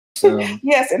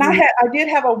Yes, and I did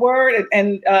have a word,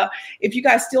 and if you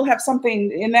guys still have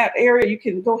something in that area, you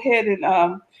can go ahead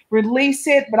and release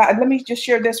it. But let me just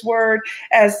share this word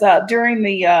as during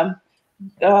the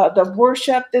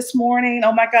worship this morning.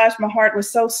 Oh my gosh, my heart was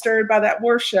so stirred by that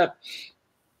worship.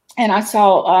 And I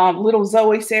saw little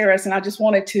Zoey Saris, and I just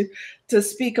wanted to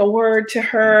speak a word to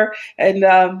her, and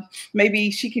maybe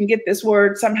she can get this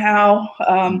word somehow.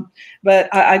 But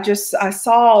I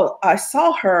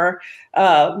saw her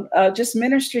just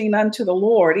ministering unto the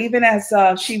Lord, even as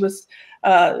she was,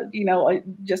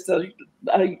 just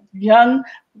a young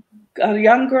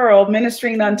girl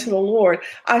ministering unto the Lord.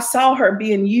 I saw her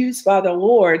being used by the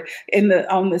Lord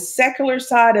on the secular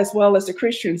side as well as the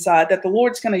Christian side, that the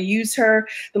Lord's going to use her.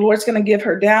 The Lord's going to give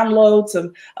her downloads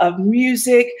of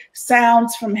music,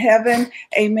 sounds from heaven.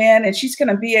 Amen. And she's going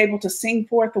to be able to sing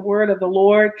forth the word of the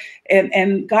Lord,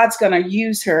 and God's going to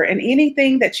use her. And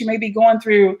anything that you may be going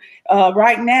through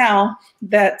right now,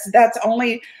 that's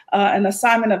only an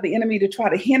assignment of the enemy to try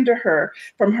to hinder her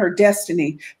from her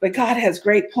destiny. But God has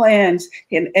great plans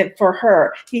for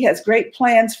her. He has great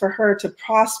plans for her to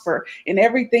prosper in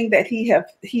everything that he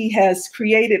has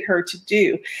created her to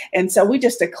do. And so we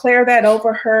just declare that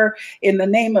over her in the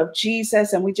name of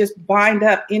Jesus. And we just bind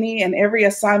up any and every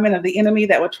assignment of the enemy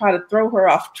that would try to throw her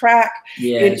off track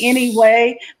in any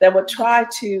way, that would try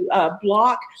to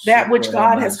block that which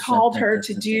God has called her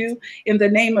to do in the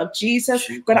name of Jesus.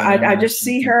 But I just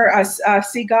see her. I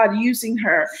see God using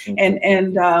her, and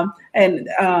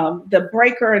the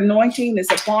breaker anointing is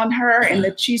upon her, and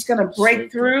that she's going to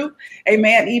break through,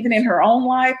 amen, even in her own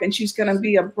life, and she's going to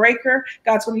be a breaker.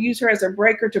 God's going to use her as a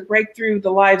breaker to break through the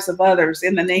lives of others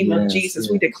in the name of Jesus.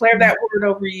 We declare that word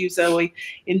over you, Zoey,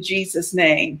 in Jesus'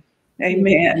 name.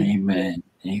 Amen. Amen.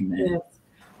 Amen. Yes.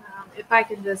 If I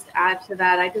could just add to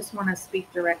that, I just want to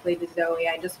speak directly to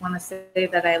Zoey. I just want to say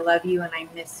that I love you and I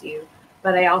miss you.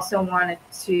 But I also wanted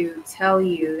to tell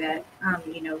you that,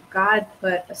 God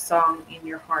put a song in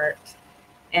your heart,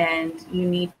 and you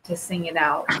need to sing it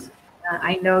out.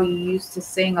 I know you used to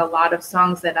sing a lot of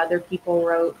songs that other people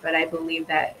wrote, but I believe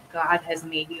that God has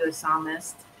made you a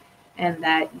psalmist, and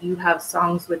that you have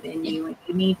songs within you, and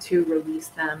you need to release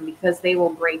them, because they will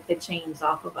break the chains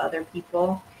off of other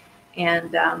people.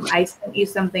 And I sent you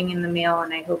something in the mail,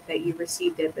 and I hope that you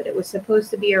received it. But it was supposed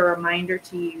to be a reminder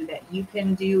to you that you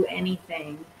can do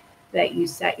anything that you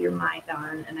set your mind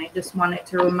on. And I just wanted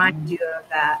to remind you of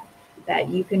that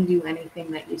you can do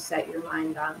anything that you set your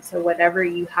mind on. So whatever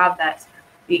you have that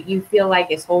you feel like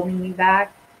is holding you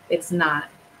back, it's not.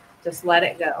 Just let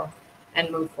it go and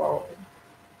move forward.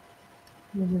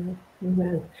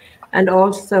 Mm-hmm. And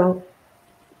also,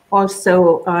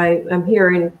 I am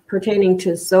hearing pertaining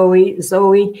to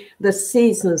Zoey, the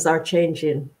seasons are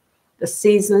changing. The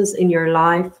seasons in your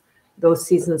life, those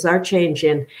seasons are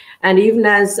changing. And even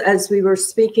as we were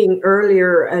speaking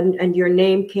earlier, and your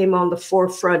name came on the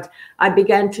forefront, I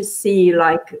began to see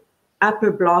like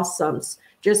apple blossoms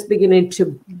just beginning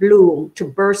to bloom, to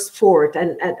burst forth.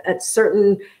 And at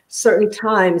certain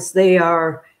times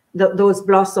those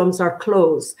blossoms are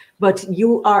closed, but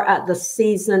you are at the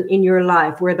season in your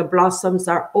life where the blossoms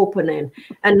are opening.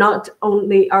 And not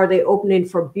only are they opening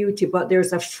for beauty, but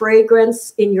there's a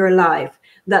fragrance in your life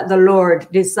that the Lord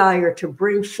desires to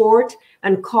bring forth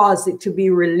and cause it to be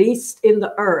released in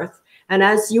the earth. And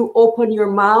as you open your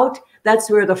mouth,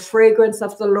 that's where the fragrance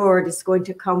of the Lord is going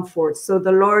to come forth. So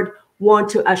the Lord want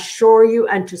to assure you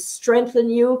and to strengthen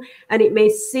you. And it may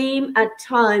seem at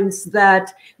times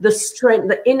that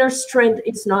the inner strength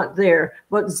is not there,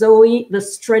 but Zoey, the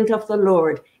strength of the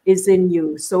Lord is in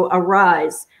you. So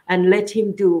arise and let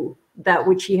him do that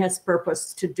which he has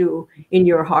purposed to do in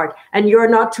your heart. And you're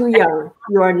not too young.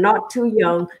 You are not too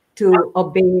young to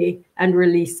obey and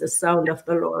release the sound of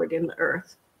the Lord in the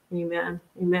earth. Amen.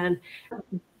 Amen.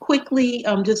 Quickly,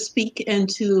 just speak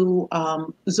into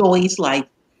Zoey's life.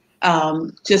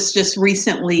 Just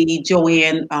recently,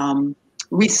 Joanne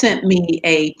resent me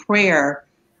a prayer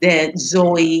that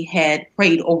Zoey had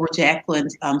prayed over Jacqueline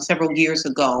several years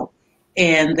ago,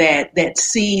 and that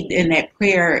seed in that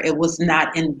prayer, it was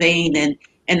not in vain.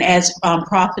 And as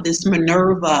Prophetess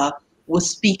Minerva was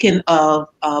speaking of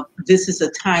this is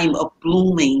a time of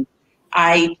blooming,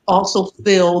 I also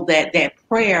feel that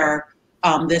prayer,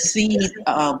 the seed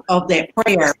of that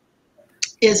prayer,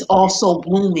 is also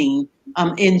blooming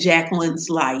in Jacqueline's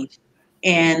life.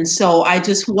 And so I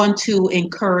just want to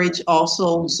encourage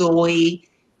also Zoey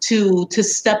to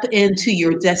step into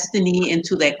your destiny,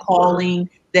 into that calling,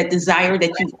 that desire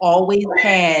that you've always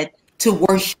had to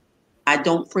worship. I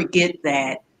don't forget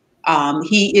that.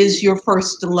 He is your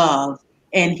first love,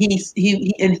 and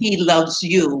he loves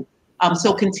you.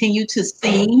 So continue to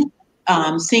sing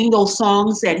those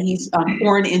songs that he's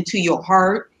pouring into your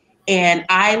heart. And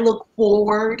I look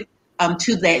forward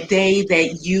to that day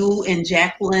that you and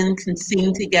Jacqueline can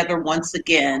sing together once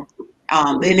again.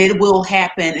 And it will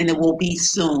happen, and it will be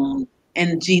soon.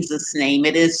 In Jesus' name,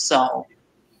 it is so.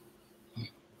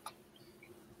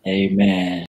 Amen.